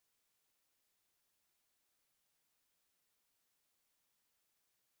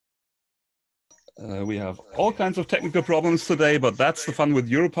We have all kinds of technical problems today, but that's the fun with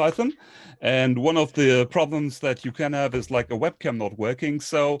EuroPython. And one of the problems that you can have is like a webcam not working.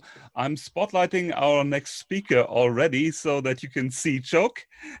 So I'm spotlighting our next speaker already so that you can see Cheuk.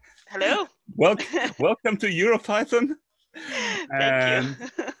 Hello. Welcome to EuroPython. Thank you.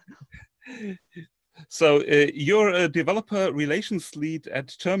 And so you're a developer relations lead at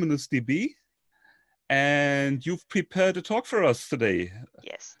TerminusDB, and you've prepared a talk for us today.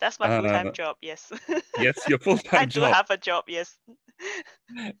 Yes, that's my full-time job. Yes. Yes, your I full-time do job. have a job. Yes.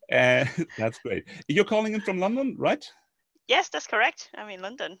 That's great. You're calling in from London, right? Yes, that's correct. I'm in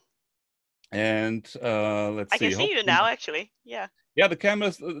London. And let's I can see. see you Hopefully, now, actually. Yeah. yeah, the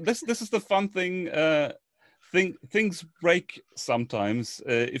cameras. This is the fun thing. Things break sometimes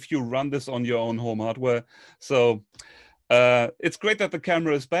if you run this on your own home hardware. So it's great that the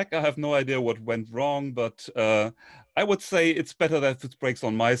camera is back. I have no idea what went wrong, but I would say it's better that it breaks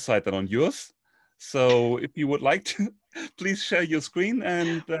on my side than on yours. So if you would like to, please share your screen,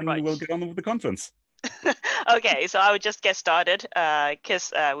 and then we'll Right. get on with the conference. Okay, so I would just get started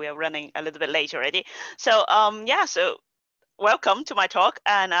because we are running a little bit late already. So yeah, so welcome to my talk.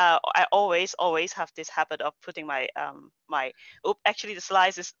 And I always have this habit of putting my actually the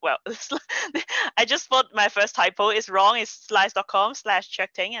slides is, well, I just thought my first typo is wrong. It's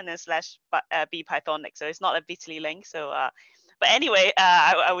slides.com/checkting and then /bpythonic. So it's not a bit.ly link. So but anyway,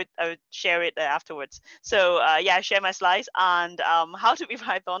 I would share it afterwards. So yeah, I share my slides and how to be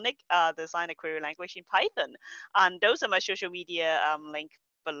Pythonic, design a query language in Python. And those are my social media link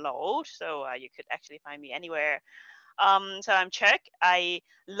below. So you could actually find me anywhere. So I'm Cheuk. I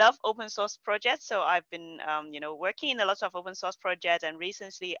love open source projects. So I've been, working in a lot of open source projects. And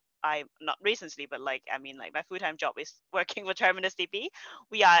recently, not recently, but like my full-time job is working with TerminusDB.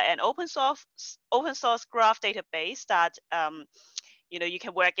 We are an open source graph database that you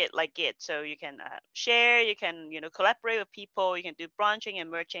can work it like Git. So you can share, you can collaborate with people, you can do branching and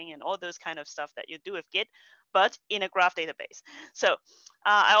merging and all those kind of stuff that you do with Git, but in a graph database. So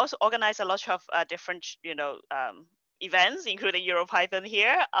I also organize a lot of different events, including EuroPython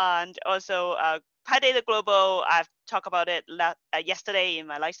here, and also PyData Global. I've talked about it yesterday in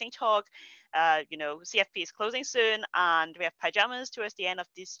my lightning talk. CFP is closing soon, and we have Pyjamas towards the end of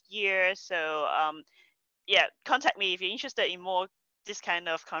this year. So yeah, contact me if you're interested in more this kind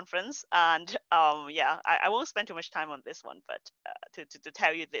of conference. And yeah, I won't spend too much time on this one, but to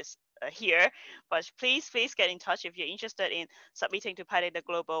tell you this here. But please get in touch if you're interested in submitting to PyData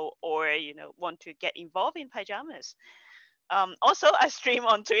Global or want to get involved in Pyjamas. Also, I stream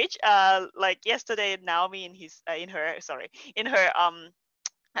on Twitch. Like yesterday, Naomi in her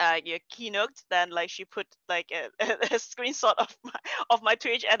your keynote, then like she put like a screenshot of my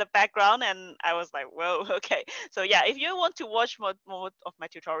Twitch at the background, and I was like, whoa, okay. So yeah, if you want to watch more of my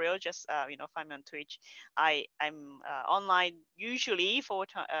tutorial, just find me on Twitch. I'm online usually four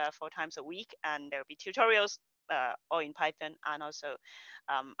times a week, and there'll be tutorials all in Python, and also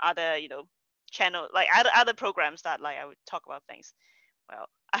other channel, like other programs that like I would talk about things. Well,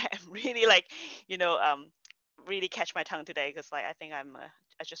 I am really like really catch my tongue today because like I think I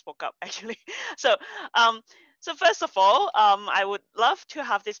just woke up actually. So so first of all, I would love to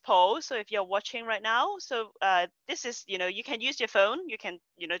have this poll. So if you're watching right now, so this is you can use your phone. You can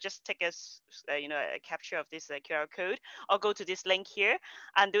just take a capture of this QR code, or go to this link here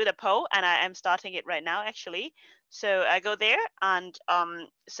and do the poll. And I am starting it right now actually. So I go there, and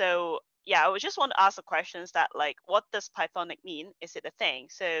so yeah, I would just want to ask the questions that like, what does Pythonic mean? Is it a thing?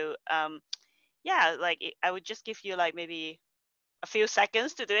 So yeah, like I would just give you like maybe a few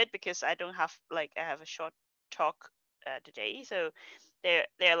seconds to do it because I don't have like I have a short talk today. So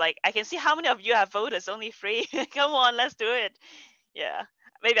they're like, I can see how many of you have voted. It's only 3. Come on, let's do it. Yeah,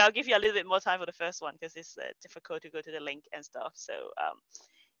 maybe I'll give you a little bit more time for the first one because it's difficult to go to the link and stuff. So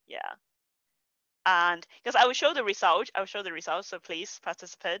yeah. And because I will show the results, so please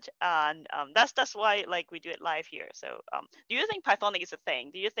participate. And that's why like we do it live here. So do you think Pythonic is a thing?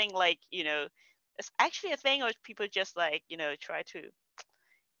 Do you think like it's actually a thing, or people just like try to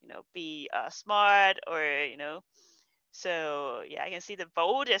be smart, or so yeah, I can see the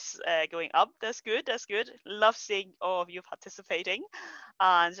vote is going up. That's good. Love seeing all of you participating.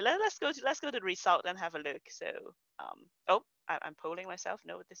 And so let's go to the result and have a look. So oh, I'm polling myself.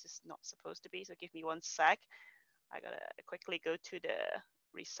 No, this is not supposed to be. So give me 1 sec. I gotta quickly go to the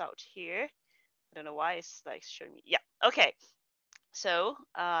result here. I don't know why it's like showing me. Yeah. Okay. So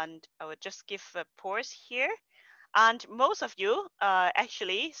and I would just give a pause here. And most of you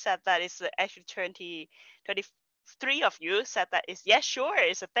actually said that it's actually 23 of you said that is yes, sure,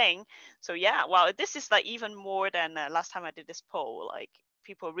 it's a thing. So yeah, well, this is like even more than last time I did this poll. Like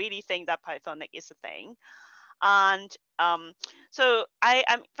people really think that Pythonic is a thing. And so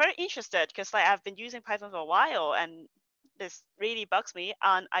I'm very interested because like I've been using Python for a while, and this really bugs me.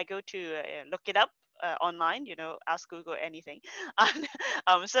 And I go to look it up online, ask Google anything.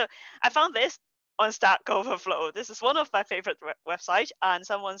 And so I found this on Stack Overflow. This is one of my favorite websites, and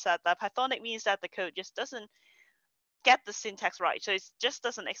someone said that Pythonic means that the code just doesn't get the syntax right, so it just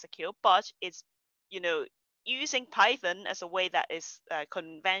doesn't execute, but it's using Python as a way that is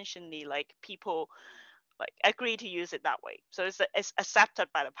conventionally like people like agree to use it that way. So it's accepted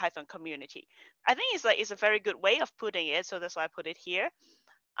by the Python community. I think it's a very good way of putting it. So that's why I put it here.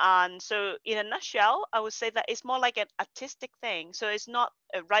 And so in a nutshell, I would say that it's more like an artistic thing. So it's not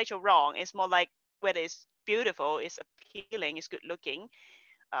a right or wrong. It's more like whether it's beautiful, it's appealing, it's good looking.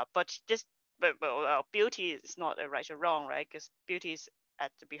 But beauty is not a right or wrong, right? Because beauty is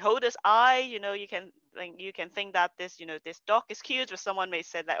at the beholder's eye. You can think that this dog is cute, but someone may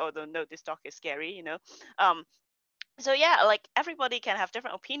say that, oh no, this dog is scary. So yeah, like everybody can have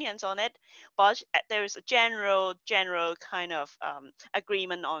different opinions on it, but there is a general kind of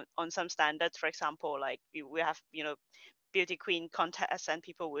agreement on some standards. For example, like we have beauty queen contests, and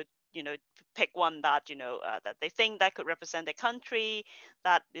people would pick one that that they think that could represent their country,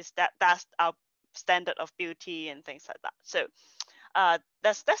 that's our standard of beauty and things like that. So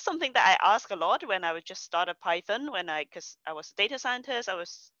that's something that I ask a lot when I was just started Python, because I was a data scientist.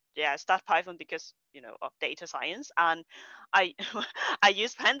 I started Python because of data science, and I I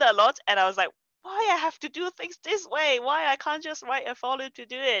use Panda a lot, and I was like, why I have to do things this way? Why I can't just write a for loop to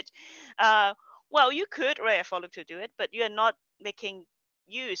do it? Well, you could write a for loop to do it, but you are not making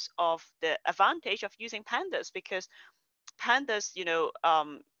use of the advantage of using pandas, because pandas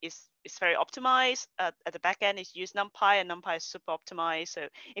is very optimized. At the back end is use NumPy, and NumPy is super optimized. So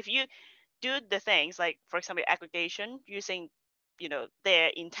if you do the things like, for example, aggregation using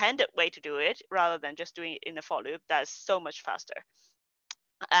their intended way to do it rather than just doing it in a for loop, that's so much faster.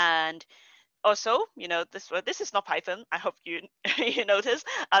 And also, this is not Python. I hope you you notice.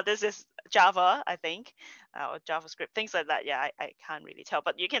 This is Java, I think, or JavaScript, things like that. Yeah, I can't really tell,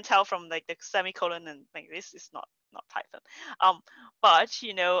 but you can tell from like the semicolon and things. This is not Python. But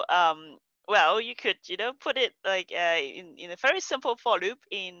well, you could put it like in a very simple for loop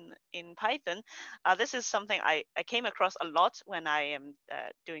in Python. This is something I came across a lot when I am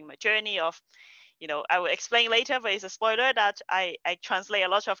doing my journey of I will explain later, but it's a spoiler that I translate a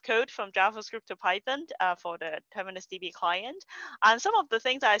lot of code from JavaScript to Python for the TerminusDB client. And some of the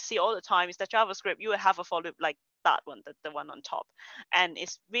things that I see all the time is that JavaScript, you will have a for loop like that one, the one on top. And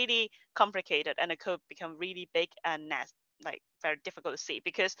it's really complicated, and the code become really big and like very difficult to see,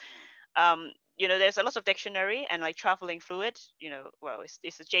 because there's a lot of dictionary, and like traveling fluid, well,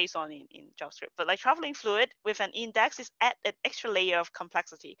 it's a JSON in JavaScript, but like traveling fluid with an index is add an extra layer of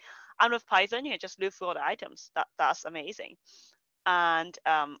complexity. And with Python, you can just loop through all the items. That's amazing. And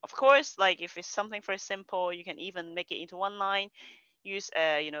of course, like if it's something very simple, you can even make it into one line, use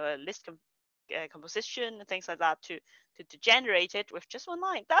a list composition and things like that to generate it with just one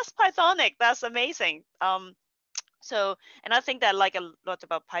line. That's Pythonic. That's amazing. So, and I think that like a lot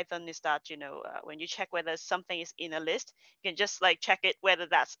about Python is that, when you check whether something is in a list, you can just like check it whether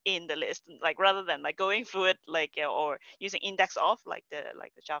that's in the list, like rather than like going through it like or using index of like the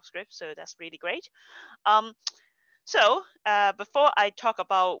JavaScript. So that's really great. So before I talk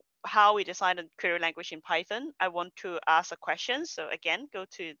about how we design a query language in Python, I want to ask a question. So again, go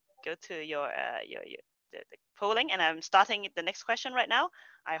to your the polling, and I'm starting the next question right now.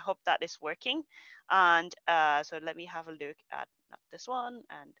 I hope that is working. And so let me have a look at this one.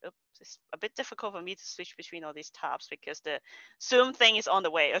 And oops, it's a bit difficult for me to switch between all these tabs because the Zoom thing is on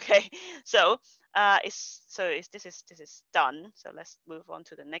the way. Okay, so this is done. So let's move on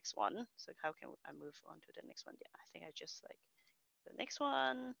to the next one. So how can I move on to the next one? Yeah, I think I just like the next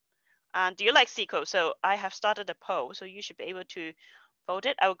one. And do you like SQL? So I have started a poll, so you should be able to vote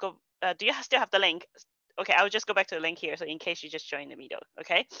it. I will go. Do you still have the link? Okay, I will just go back to the link here. So in case you just joined the meeting,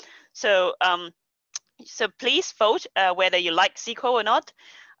 okay. So so please vote whether you like SQL or not.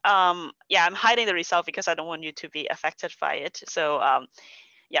 Yeah, I'm hiding the result because I don't want you to be affected by it. So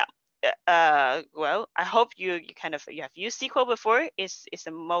yeah. Well, I hope you have used SQL before. It's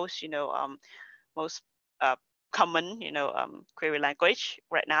the most most common query language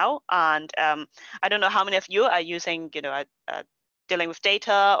right now, and I don't know how many of you are using dealing with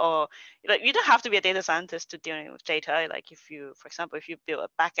data, or like you don't have to be a data scientist to dealing with data. Like if you, for example, if you build a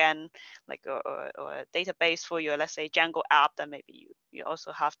backend like or a database for your, let's say, Django app, then maybe you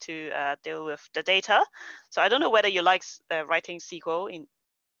also have to deal with the data. So I don't know whether you like writing SQL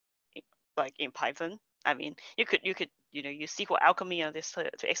in Python. I mean, you could use SQL alchemy on this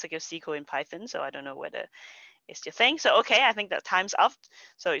to execute SQL in Python. So I don't know whether it's your thing. So okay, I think that time's up.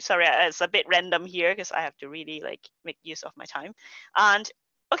 So sorry, it's a bit random here because I have to really like make use of my time. And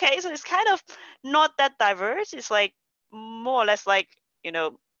okay, so it's kind of not that diverse. It's like more or less like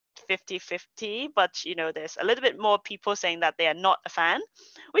 50-50, but there's a little bit more people saying that they are not a fan,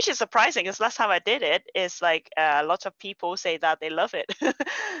 which is surprising because last time I did it is like lots of people say that they love it.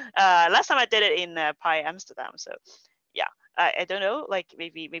 Last time I did it in Pi Amsterdam. So yeah, I don't know, like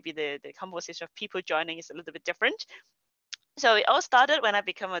maybe the composition of people joining is a little bit different. So it all started when I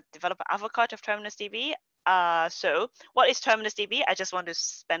became a developer advocate of TerminusDB. So what is TerminusDB? I just want to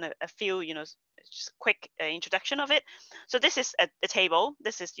spend a few, just quick introduction of it. So this is a table.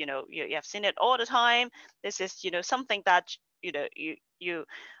 This is, you have seen it all the time. This is, something that, you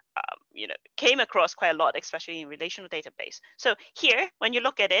came across quite a lot, especially in relational database. So here, when you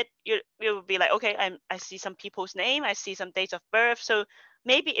look at it, you will be like, okay, I see some people's name, I see some dates of birth. So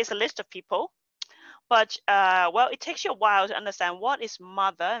maybe it's a list of people, but well, it takes you a while to understand what is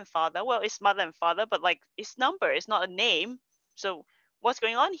mother and father. Well, it's mother and father, but like it's number, it's not a name. So what's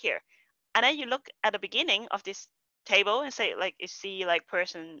going on here? And then you look at the beginning of this table and say, like, you see like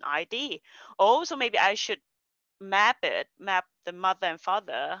person ID. Oh, so maybe I should map the mother and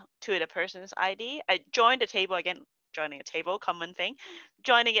father to the person's ID. I join the table again, joining a table, common thing,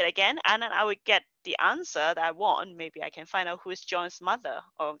 joining it again, and then I would get the answer that I want. Maybe I can find out who is John's mother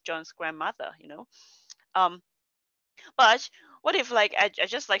or John's grandmother, but what if like I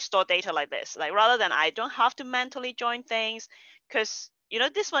just like store data like this, like rather than I don't have to mentally join things, because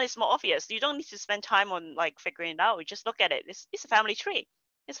this one is more obvious. You don't need to spend time on like figuring it out. You just look at it. It's a family tree.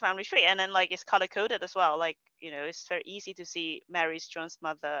 It's a family tree, and then like it's color coded as well. Like it's very easy to see Mary's John's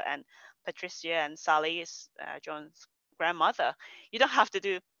mother and Patricia and Sally is John's grandmother. You don't have to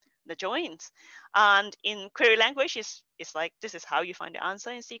do the joins. And in query language, it's like this is how you find the answer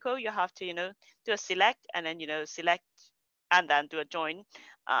in SQL. You have to do a select and then select and then do a join.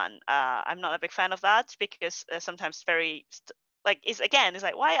 And I'm not a big fan of that because sometimes very like it's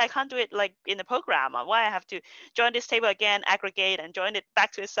like why I can't do it like in the program, or why I have to join this table again, aggregate and join it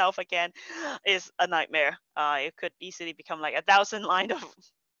back to itself again is a nightmare. It could easily become like 1,000 lines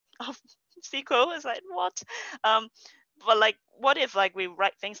of SQL. It's like what? But like what if like we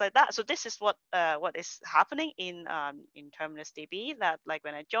write things like that? So this is what is happening in TerminusDB, that like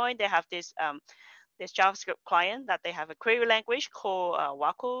when I join, they have this this JavaScript client that they have a query language called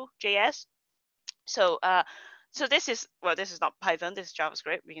WOQLjs. So so this is not Python, this is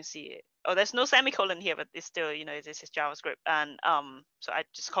JavaScript. We can see it. Oh, there's no semicolon here, but it's still this is JavaScript, and so I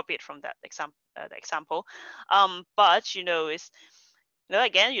just copy it from that example. But it's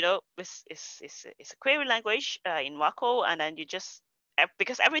again, it's a query language in WOQL, and then you just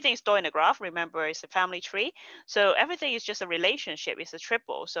because everything is stored in a graph. Remember, it's a family tree, so everything is just a relationship. It's a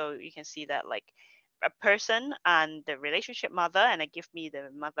triple, so you can see that like a person and the relationship mother, and it give me the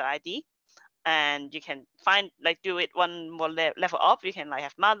mother ID. And you can find like do it one more level up. You can like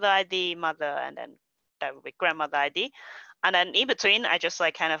have mother ID, mother, and then that would be grandmother ID. And then in between, I just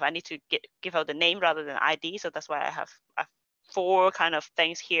like kind of I need to give out the name rather than ID. So that's why I have 4 kind of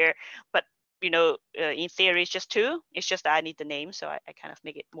things here. But in theory, it's just 2. It's just that I need the name, so I kind of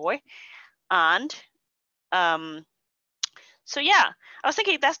make it more. And so yeah, I was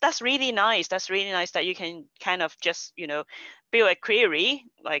thinking that's really nice. That's really nice that you can kind of just build a query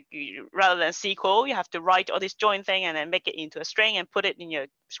like rather than SQL. You have to write all this join thing and then make it into a string and put it in your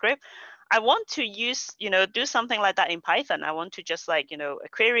script. I want to use do something like that in Python. I want to just like a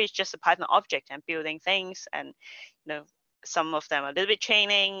query is just a Python object and building things, and some of them are a little bit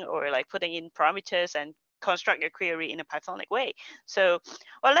chaining or like putting in parameters and construct your query in a Pythonic way. So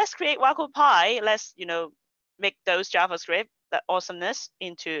well, let's create WOQLpy. Let's make those JavaScript, that awesomeness,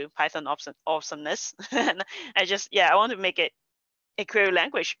 into Python awesomeness. And I want to make it a query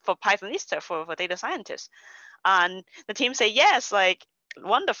language for Pythonista, for data scientists. And the team say yes, like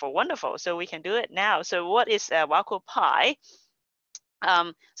wonderful. So we can do it now. So what is WOQLpy?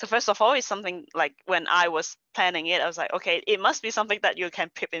 So first of all, it's something like when I was planning it, I was like, okay, it must be something that you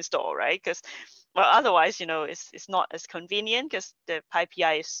can pip install, right? Because well, otherwise, it's not as convenient, because the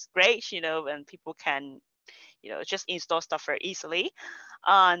PyPI is great, and people can just install stuff very easily.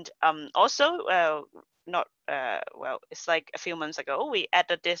 And also not well, it's like a few months ago we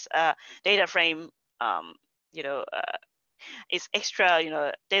added this data frame it's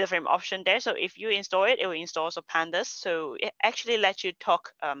extra data frame option there. So if you install it, it will install also pandas, so it actually lets you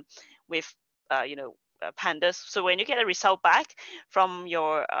talk with pandas. So when you get a result back from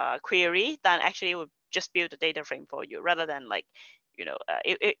your query, then actually it will just build the data frame for you, rather than like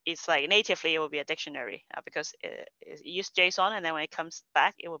it's like natively it will be a dictionary because it uses JSON, and then when it comes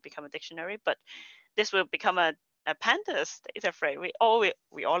back, it will become a dictionary. But this will become a pandas data frame. We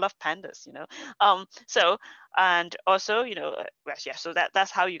all love pandas, So, and also, yeah, so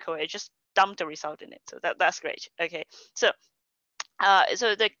that's how you code it. Just dump the result in it. So that's great. Okay. So,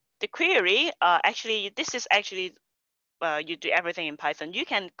 so the query, actually, this is actually, you do everything in Python. You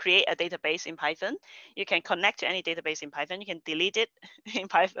can create a database in Python. You can connect to any database in Python. You can delete it in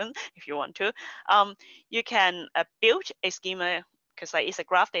Python if you want to. You can build a schema, because like it's a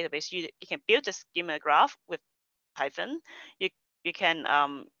graph database. You can build a schema graph with Python. You can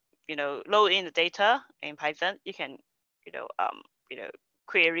load in the data in Python. You can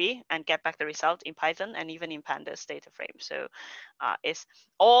query and get back the result in Python and even in pandas data frame. So it's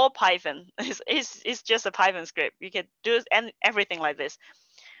all Python. It's just a Python script. You can do everything like this.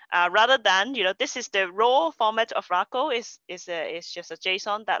 Rather than, this is the raw format of Raco. Is just a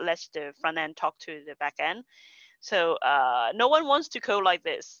JSON that lets the front end talk to the back end. So no one wants to code like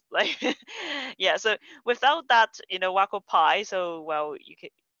this. Like, yeah. So without that, WOQLpy, so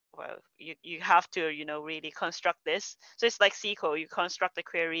you have to really construct this. So it's like SQL. You construct the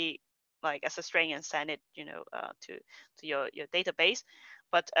query like as a string and send it to your database.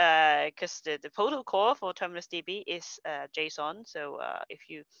 But because the protocol for TerminusDB is JSON, so if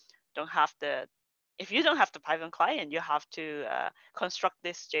you don't have the Python client, you have to construct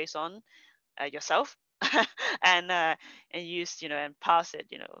this JSON yourself and use and pass it.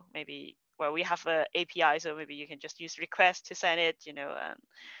 Maybe, well, we have a API, so maybe you can just use request to send it.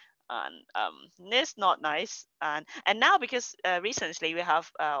 And it's not nice. And now, because recently we have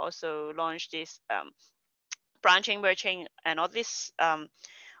also launched this branching, merging, and all these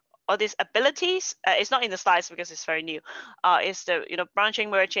abilities. It's not in the slides because it's very new. It's the branching,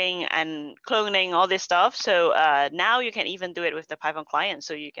 merging, and cloning, all this stuff. So now you can even do it with the Python client.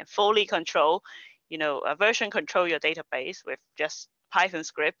 So you can fully control, version control your database with just Python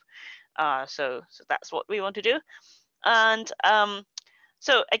script. So that's what we want to do. And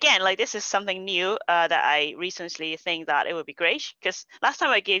so again, like, this is something new that I recently think that it would be great, because last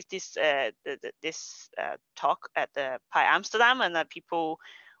time I gave this this talk at the Pi Amsterdam, and people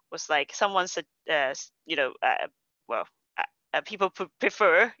was like, someone said, people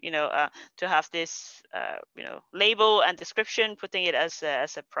prefer, to have this, label and description, putting it as a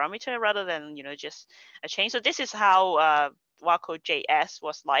parameter rather than, just a chain. So this is how WOQLJS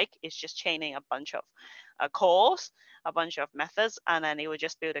was like. It's just chaining a bunch of calls, a bunch of methods, and then it will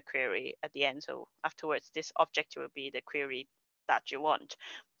just build a query at the end. So afterwards, this object will be the query that you want.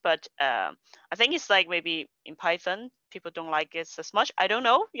 But I think it's like, maybe in Python, people don't like it as much. I don't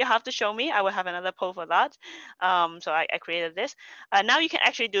know. You have to show me. I will have another poll for that. So I created this. Now you can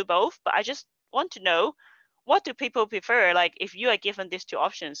actually do both, but I just want to know, what do people prefer? Like, if you are given these two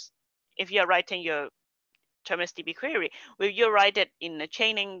options, if you are writing your TerminusDB query, will you write it in a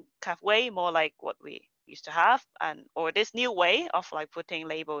chaining kind of way, more like what we used to have, or this new way of like putting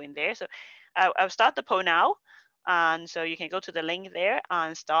label in there? So I'll start the poll now. And so you can go to the link there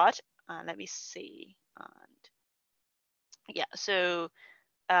and start. Let me see. And yeah, so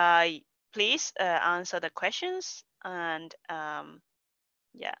please answer the questions. And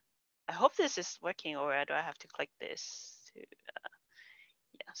yeah, I hope this is working, or do I have to click this to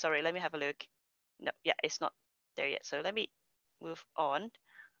yeah, sorry, let me have a look. No, yeah, it's not there yet. So let me move on.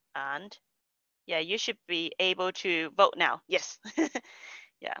 And yeah, you should be able to vote now. Yes.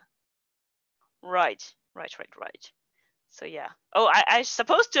 Yeah. Right. So yeah. Oh, I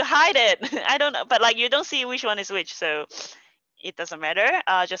supposed to hide it. I don't know, but like, you don't see which one is which, so it doesn't matter.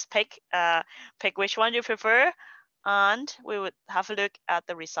 Just pick which one you prefer, and we would have a look at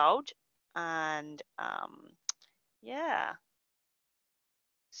the result. And yeah.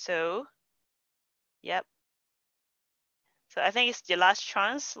 So yep. So I think it's the last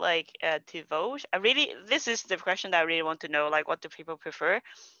chance, like, to vote. This is the question that I really want to know, like, what do people prefer?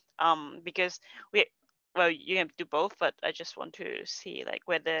 Because you can do both, but I just want to see, like,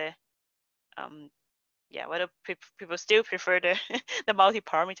 whether whether people still prefer the the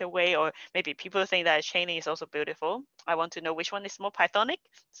multi-parameter way, or maybe people think that chaining is also beautiful. I want to know which one is more Pythonic.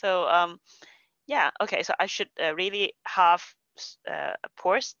 So yeah, okay, so I should really have a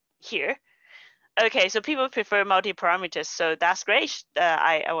pause here. Okay, so people prefer multi-parameters, so that's great.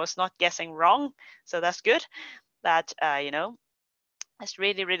 I was not guessing wrong, so that's good. That it's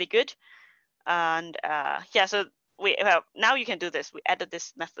really, really good. And yeah, so now you can do this. We added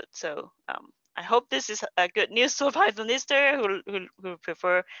this method, so I hope this is a good news for Pythonister who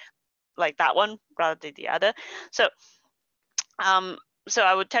prefer like that one rather than the other. So so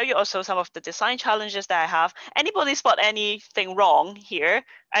I would tell you also some of the design challenges that I have. Anybody spot anything wrong here?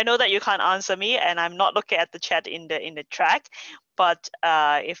 I know that you can't answer me, and I'm not looking at the chat in the track. But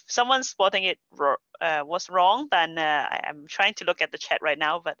if someone's spotting it was wrong, then I'm trying to look at the chat right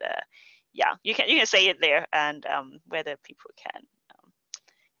now. But yeah, you can say it there, and whether people can.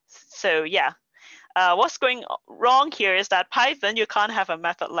 So yeah, what's going wrong here is that Python, you can't have a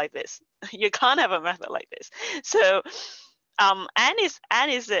method like this. You can't have a method like this. So and is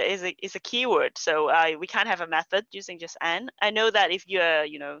a keyword, so we can't have a method using just and. I know that if you're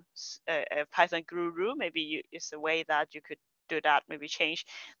a Python guru, maybe it's a way that you could do that, maybe change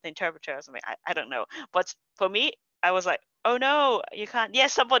the interpreter or something. I don't know, but for me, I was like, oh no, you can't.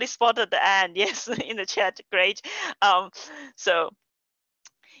 Yes, somebody spotted the and. Yes, in the chat, great. So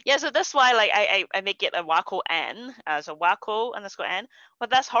yeah, so that's why like I make it a WOQL n, so WOQL underscore n. But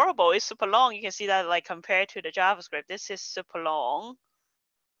that's horrible. It's super long. You can see that like compared to the JavaScript, this is super long,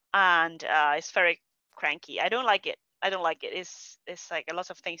 and it's very cranky. I don't like it. I don't like it. It's like a lot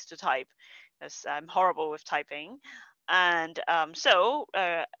of things to type, because I'm horrible with typing. And so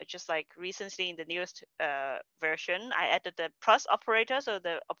just like recently in the newest version, I added the plus operator, so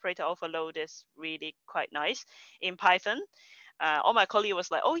the operator overload is really quite nice in Python. All my colleague was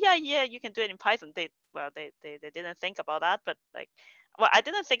like, oh yeah, you can do it in Python. They didn't think about that, but like, well, I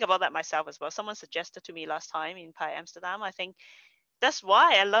didn't think about that myself as well. Someone suggested to me last time in Pi Amsterdam. I think that's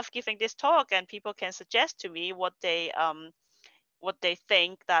why I love giving this talk, and people can suggest to me what they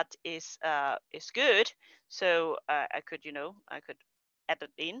think that is good. So I could add it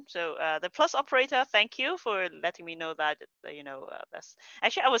in. So the plus operator, thank you for letting me know that that's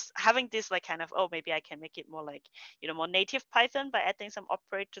actually, I was having this like kind of, oh, maybe I can make it more like more native Python by adding some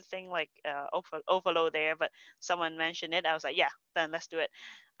operator thing like overload there, but someone mentioned it. I was like, yeah, then let's do it.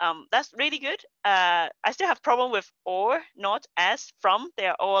 That's really good. I still have problem with or, not, as, from.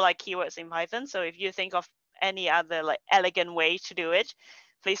 They're all like keywords in Python. So if you think of any other like elegant way to do it,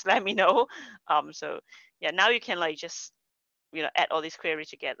 please let me know. So yeah, now you can like just add all these queries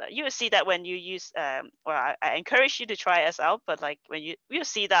together. You will see that when you use well, I encourage you to try us out, but like when you'll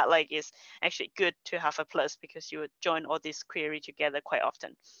see that like it's actually good to have a plus, because you would join all these queries together quite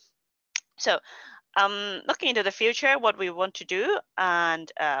often. So looking into the future, what we want to do,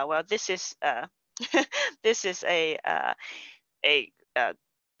 and well, this is this is a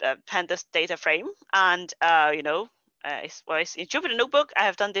pandas data frame, and it's in Jupyter Notebook. I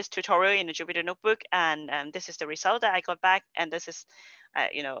have done this tutorial in the Jupyter Notebook, and this is the result that I got back. And this is,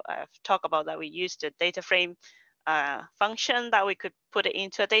 I've talked about that we used the data frame function, that we could put it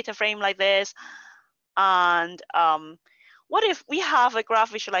into a data frame like this. And what if we have a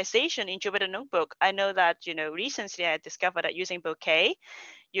graph visualization in Jupyter Notebook? I know that recently I discovered that using Bouquet,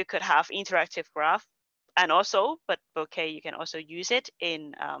 you could have interactive graph, and also, but Bouquet, you can also use it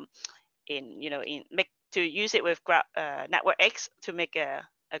in use it with Network X to make a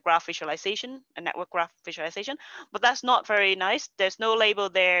graph visualization, a network graph visualization. But that's not very nice. There's no label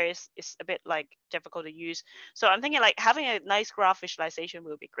there. It's a bit like difficult to use. So I'm thinking like having a nice graph visualization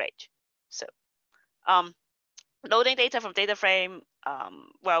will be great. So loading data from data frame,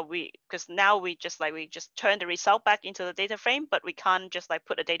 well, because now we just turn the result back into the data frame, but we can't just like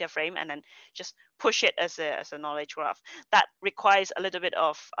put a data frame and then just push it as a knowledge graph. That requires a little bit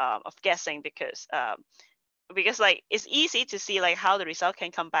of guessing, because like it's easy to see like how the result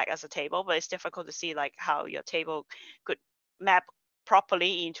can come back as a table, but it's difficult to see like how your table could map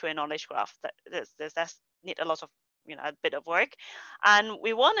properly into a knowledge graph. That's need a lot of a bit of work. And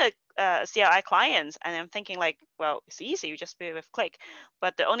we want to CLI clients, and I'm thinking like, well, it's easy, you just do it with click.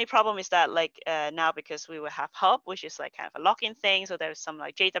 But the only problem is that like now, because we will have hub, which is like kind of a login thing, so there's some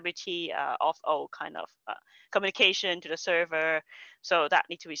like JWT auth kind of communication to the server, so that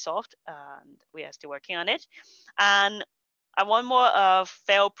needs to be solved, and we are still working on it. And I want more of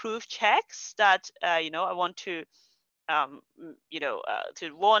fail-proof checks that I want to to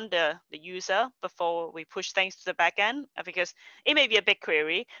warn the user before we push things to the backend, because it may be a big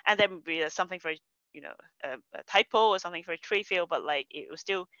query and then be something very, a typo or something very trivial, but like it will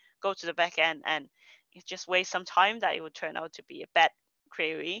still go to the backend, and it just wastes some time that it would turn out to be a bad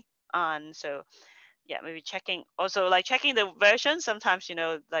query. And so, yeah, maybe checking the version. Sometimes,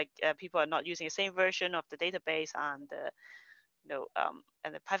 like people are not using the same version of the database, and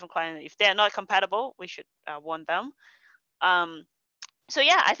and the Python client, if they're not compatible, we should warn them. So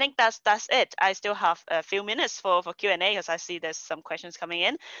yeah, I think that's it. I still have a few minutes for Q&A, because I see there's some questions coming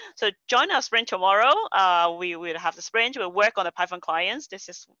in. So join our sprint tomorrow. We will have the sprint. We'll work on the Python clients. This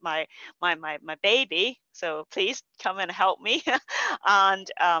is my baby. So please come and help me.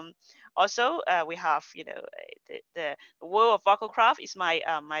 And Also, we have, the World of WOQLcraft is my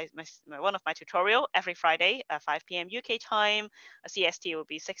one of my tutorial every Friday, 5 p.m. UK time. CST will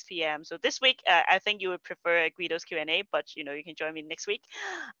be 6 p.m. So this week, I think you would prefer Guido's Q&A, but you can join me next week.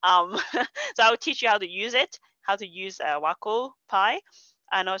 So I'll teach you how to use it, how to use WOQLpy,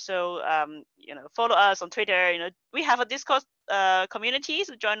 and also follow us on Twitter. We have a Discord community,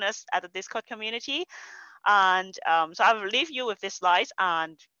 so join us at the Discord community. And so I will leave you with these slides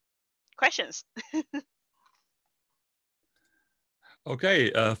and questions.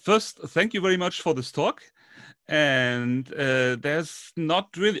 Okay, first, thank you very much for this talk. And there's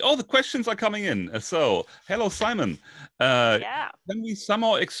not really, the questions are coming in. So, hello, Simon. Yeah. Can we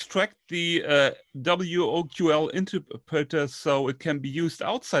somehow extract the WOQL interpreter so it can be used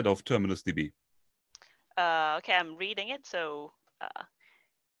outside of TerminusDB? Okay, I'm reading it. So,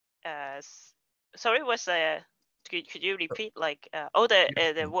 sorry, could you repeat, like, the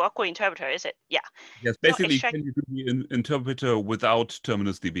WOQL interpreter, is it? Yeah. Yes, basically, can you do the interpreter without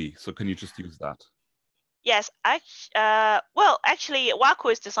TerminusDB? So can you just use that? Yes, actually,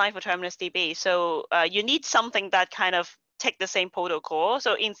 WOQL is designed for TerminusDB. So you need something that kind of take the same protocol.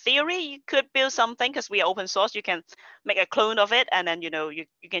 So in theory, you could build something, because we are open source. You can make a clone of it, and then you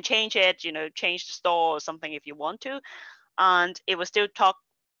can change it, change the store or something if you want to, and it will still talk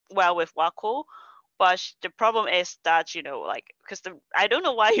well with WOQL. But the problem is that, because I don't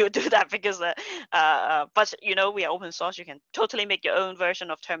know why you would do that, because but we are open source. You can totally make your own version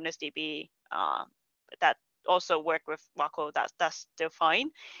of TerminusDB that also work with WOQL. That's still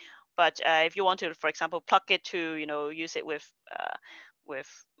fine. But if you want to, for example, plug it to use it with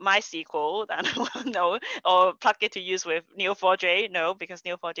MySQL, then no, or plug it to use with Neo4j, no, because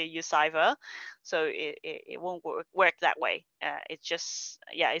Neo4j use Cypher, so it won't work that way. It's just,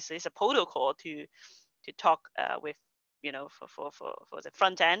 it's a protocol to talk with, for the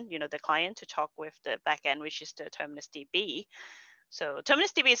front end, the client, to talk with the back end, which is the TerminusDB. So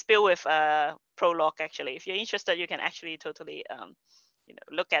TerminusDB is built with Prolog. Actually, if you're interested, you can actually totally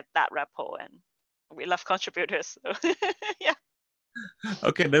look at that repo, and we love contributors. So yeah.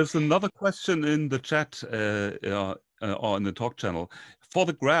 Okay, there's another question in the chat or in the talk channel. For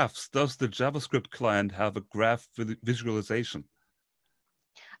the graphs, does the JavaScript client have a graph visualization?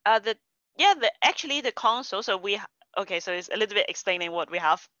 Actually the console. So so it's a little bit explaining what we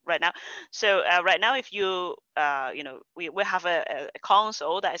have right now. So right now, if you we have a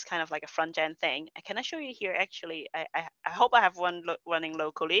console that is kind of like a front end thing. Can I show you here? Actually, I hope I have one running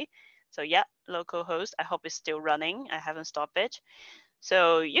locally. So yeah, localhost. I hope it's still running. I haven't stopped it.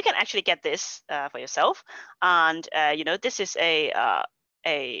 So you can actually get this for yourself. And this is a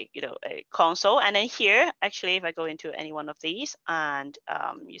console. And then here, actually, if I go into any one of these, and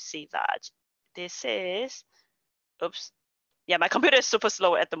you see that this is, oops, yeah, my computer is super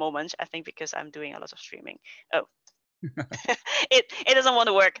slow at the moment, I think, because I'm doing a lot of streaming. Oh, it doesn't want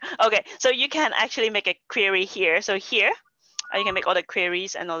to work. Okay, so you can actually make a query here. So here, you can make all the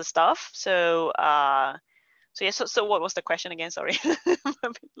queries and all the stuff. So so what was the question again? Sorry, I'm a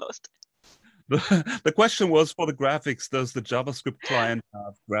bit lost. The question was, for the graphics, does the JavaScript client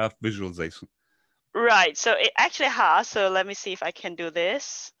have graph visualization? Right, so it actually has. So let me see if I can do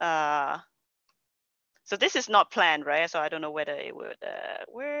this. So this is not planned, right? So I don't know whether it would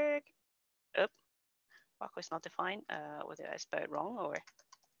work. Oop, WOQL is not defined. Whether I spelled it wrong or,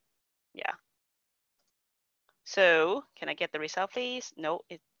 yeah. So can I get the result, please? No,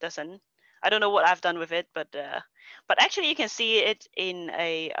 it doesn't. I don't know what I've done with it, but actually you can see it in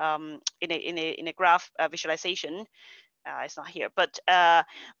a graph visualization. It's not here, but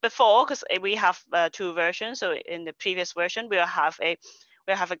before, because we have two versions. So in the previous version, we'll have a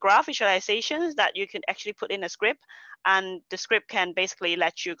graph visualization that you can actually put in a script, and the script can basically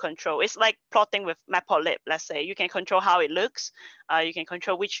let you control. It's like plotting with Matplotlib. Let's say you can control how it looks. You can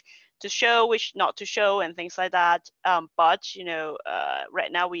control which to show, which not to show, and things like that. But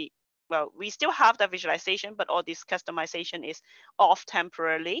right now we still have the visualization, but all this customization is off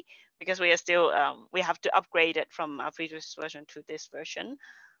temporarily, because we are still we have to upgrade it from our previous version to this version,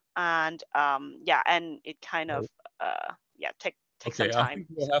 and and it kind of take some time. I think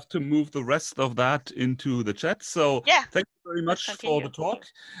we'll have to move the rest of that into the chat. So yeah, thank you very much for the talk.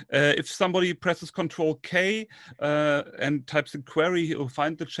 If somebody presses Control K and types in query, he'll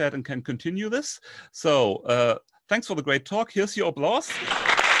find the chat and can continue this. So thanks for the great talk. Here's your applause.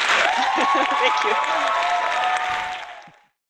 Thank you.